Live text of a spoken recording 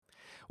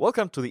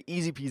Welcome to the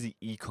Easy Peasy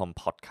Ecom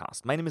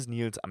podcast. My name is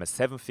Niels. I'm a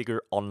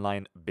seven-figure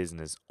online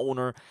business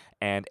owner,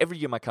 and every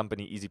year my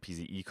company Easy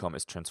Peasy Ecom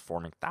is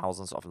transforming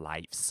thousands of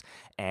lives.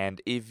 And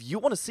if you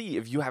want to see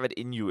if you have it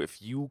in you, if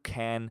you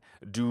can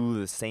do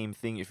the same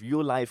thing, if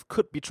your life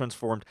could be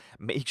transformed,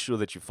 make sure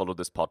that you follow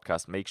this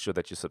podcast, make sure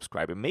that you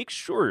subscribe, and make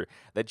sure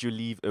that you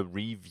leave a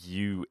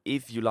review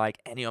if you like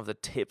any of the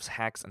tips,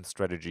 hacks, and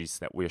strategies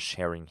that we're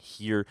sharing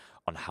here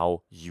on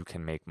how you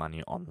can make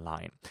money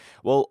online.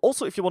 Well,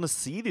 also, if you want to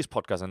see these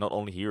podcasts and not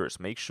only hear us,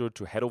 make sure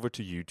to head over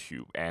to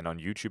YouTube. And on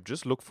YouTube,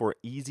 just look for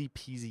Easy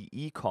Peasy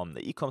Ecom.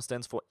 The Ecom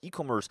stands for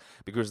e-commerce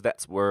because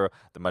that's where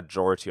the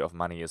majority of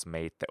money is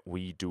made that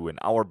we do in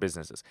our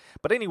businesses.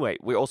 But anyway,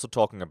 we're also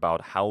talking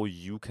about how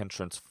you can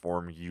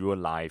transform your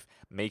life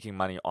making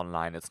money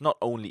online. It's not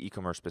only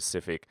e-commerce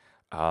specific.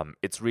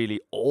 It's really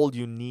all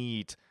you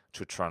need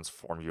to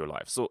transform your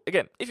life. So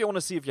again, if you want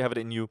to see if you have it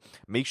in you,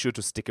 make sure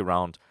to stick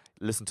around.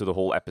 Listen to the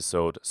whole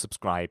episode,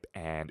 subscribe,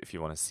 and if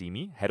you want to see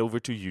me, head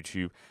over to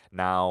YouTube.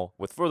 Now,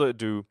 with further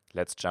ado,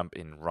 let's jump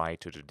in right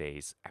to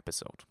today's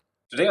episode.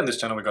 Today on this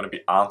channel, we're going to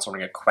be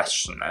answering a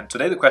question. And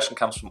today the question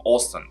comes from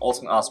Austin.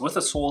 Austin asks, with a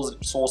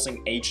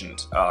sourcing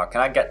agent,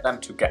 can I get them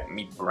to get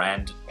me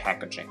brand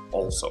packaging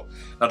also?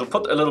 Now, to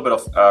put a little bit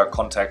of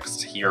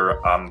context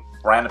here,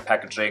 brand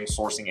packaging,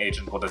 sourcing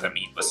agent, what does that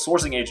mean? A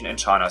sourcing agent in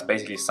China is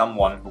basically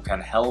someone who can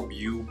help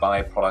you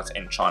buy products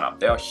in China.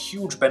 There are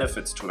huge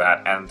benefits to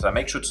that, and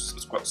make sure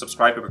to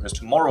subscribe here because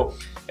tomorrow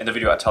in the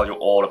video I tell you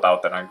all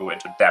about that and go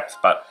into depth.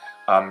 But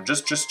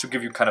just to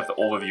give you kind of the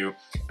overview,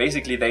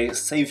 basically they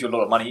save you a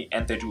lot of money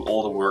and they do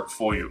all the work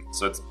for you.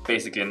 So it's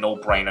basically a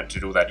no-brainer to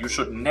do that. You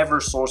should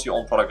never source your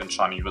own product in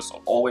China. You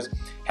should always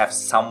have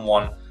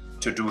someone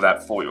to do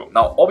that for you.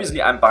 Now,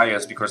 obviously, I'm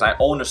biased because I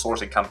own a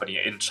sourcing company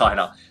in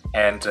China,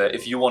 and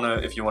if you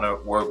wanna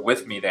work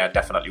with me, there are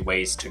definitely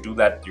ways to do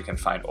that. You can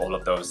find all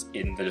of those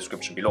in the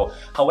description below.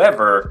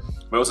 However,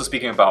 we're also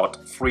speaking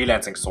about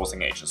freelancing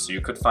sourcing agents. So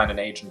you could find an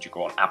agent. You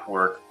go on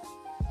Upwork.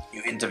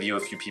 You interview a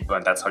few people,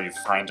 and that's how you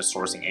find a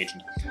sourcing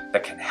agent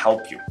that can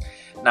help you.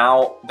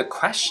 Now, the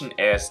question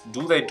is,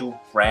 do they do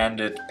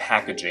branded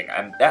packaging?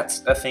 And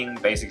that's a thing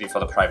basically for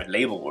the private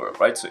label world,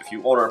 right? So if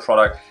you order a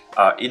product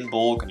in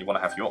bulk and you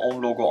want to have your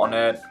own logo on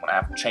it, you want to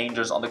have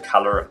changes on the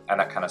color and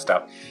that kind of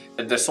stuff,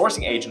 the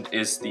sourcing agent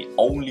is the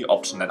only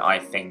option that I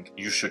think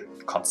you should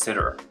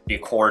consider.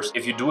 Because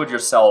if you do it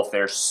yourself,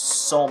 there's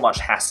so much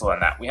hassle in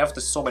that. We have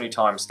this so many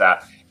times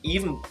that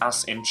even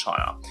us in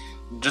China,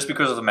 just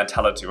because of the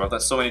mentality, right?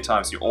 There's so many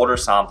times you order a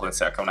sample and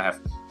say, okay, I'm gonna have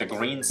the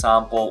green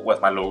sample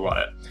with my logo on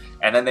it.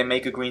 And then they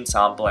make a green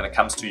sample and it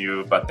comes to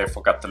you, but they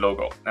forgot the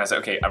logo. And I say,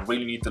 okay, I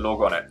really need the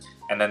logo on it.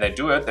 And then they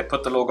do it, they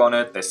put the logo on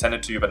it, they send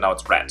it to you, but now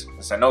it's red.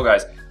 They say, no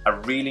guys, I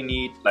really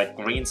need like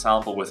green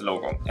sample with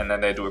logo. And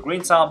then they do a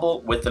green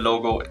sample with the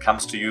logo, it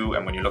comes to you,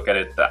 and when you look at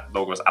it, that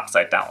logo is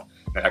upside down.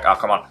 They're like, oh,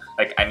 come on,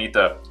 like I need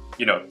the,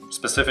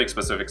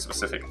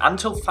 specific,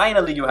 until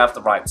finally you have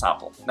the right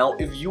sample. Now,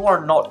 if you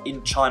are not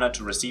in China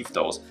to receive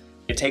those,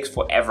 it takes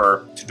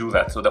forever to do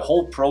that. So the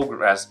whole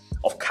progress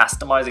of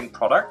customizing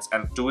products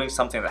and doing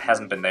something that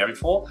hasn't been there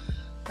before,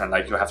 and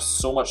like you have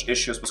so much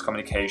issues with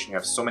communication, you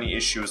have so many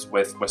issues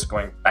with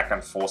going back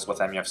and forth with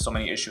them, you have so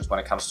many issues when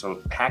it comes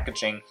to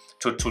packaging,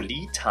 to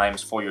lead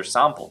times for your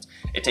samples.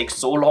 It takes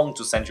so long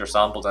to send your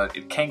samples and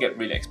it can get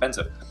really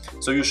expensive.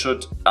 So you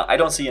should, I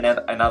don't see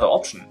another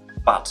option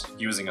but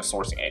using a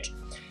sourcing agent.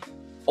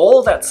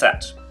 All that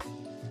said,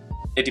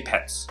 it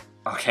depends,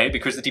 okay?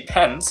 Because it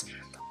depends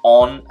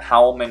on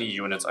how many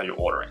units are you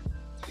ordering.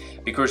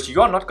 Because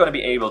you are not going to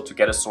be able to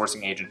get a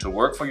sourcing agent to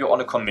work for you on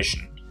a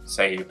commission.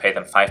 Say you pay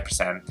them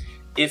 5%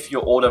 if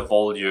your order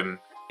volume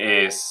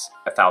is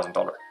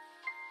 $1,000.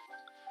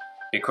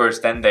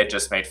 Because then they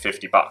just made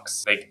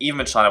 $50. Like even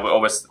in China, we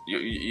always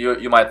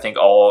you might think,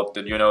 oh,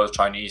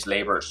 Chinese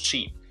labor is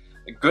cheap.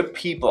 Good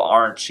people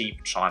aren't cheap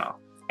in China.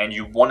 And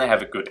you want to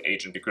have a good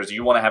agent because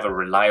you want to have a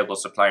reliable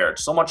supplier.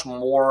 It's so much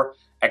more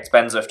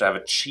expensive to have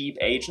a cheap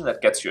agent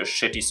that gets you a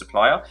shitty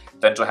supplier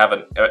than to have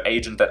an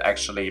agent that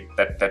actually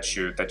that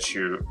you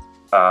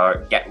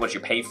get what you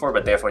pay for,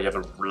 but therefore you have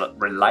a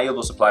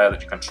reliable supplier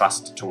that you can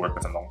trust to work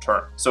with in long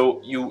term.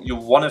 So you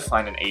want to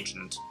find an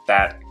agent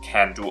that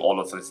can do all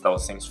of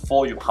those things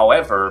for you.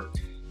 However,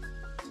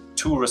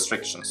 two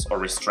restrictions or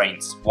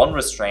restraints. One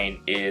restraint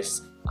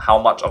is how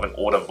much of an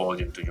order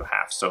volume do you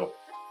have. So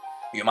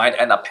you might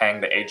end up paying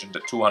the agent a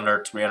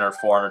 $200, $300,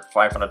 $400,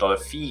 $500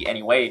 fee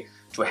anyway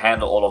to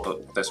handle all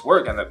of this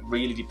work, and it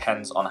really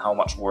depends on how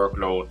much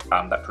workload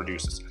that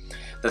produces.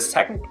 The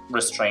second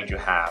restraint you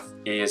have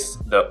is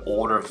the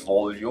order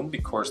volume,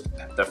 because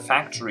the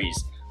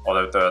factories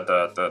or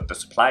the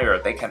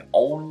supplier, they can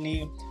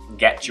only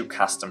get you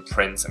custom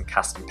prints and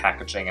custom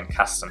packaging and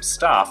custom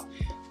stuff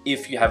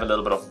if you have a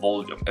little bit of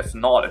volume. If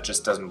not, it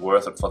just doesn't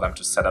worth it for them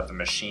to set up the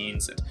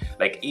machines.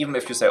 Like even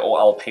if you say, oh,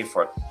 I'll pay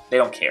for it, they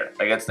don't care.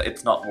 Like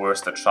it's not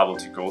worth the trouble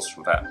to go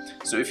through that.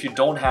 So if you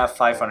don't have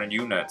 500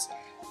 units,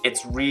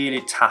 it's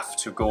really tough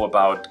to go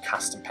about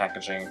custom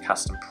packaging,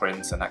 custom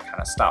prints and that kind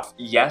of stuff.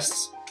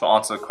 Yes, to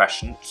answer the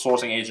question,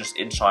 sourcing agents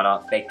in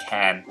China, they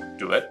can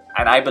do it.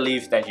 And I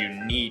believe that you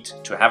need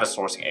to have a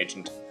sourcing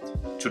agent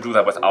to do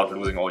that without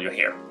losing all your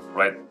hair,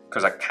 right?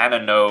 Because I kind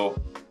of know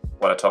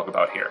what I talk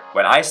about here.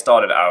 When I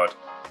started out,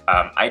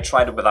 I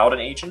tried it without an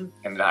agent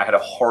and I had a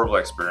horrible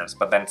experience.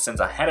 But then since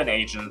I had an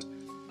agent,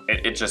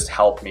 it just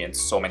helped me in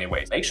so many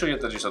ways. Make sure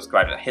that you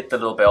subscribe and hit the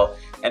little bell.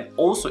 And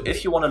also,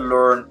 if you want to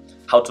learn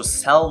how to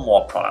sell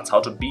more products, how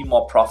to be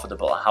more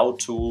profitable, how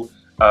to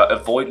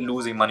avoid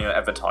losing money on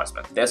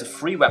advertisement, there's a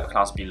free web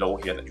class below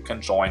here that you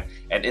can join.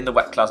 And in the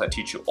web class, I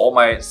teach you all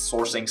my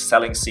sourcing,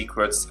 selling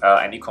secrets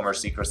and e-commerce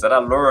secrets that I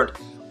learned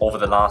over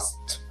the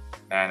last,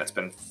 man, it's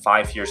been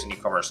 5 years in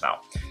e-commerce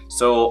now.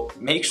 So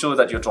make sure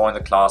that you join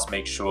the class,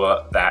 make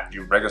sure that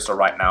you register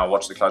right now,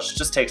 watch the class. It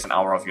just takes an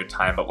hour of your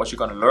time, but what you're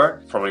gonna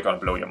learn, probably gonna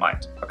blow your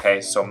mind, okay?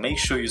 So make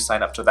sure you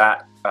sign up to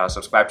that,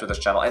 subscribe to this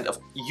channel, and if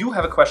you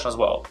have a question as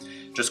well,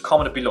 just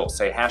comment it below,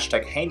 say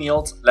hashtag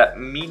 #HeyNiels, let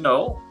me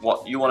know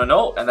what you wanna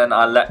know, and then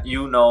I'll let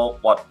you know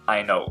what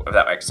I know, if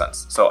that makes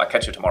sense. So I'll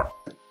catch you tomorrow.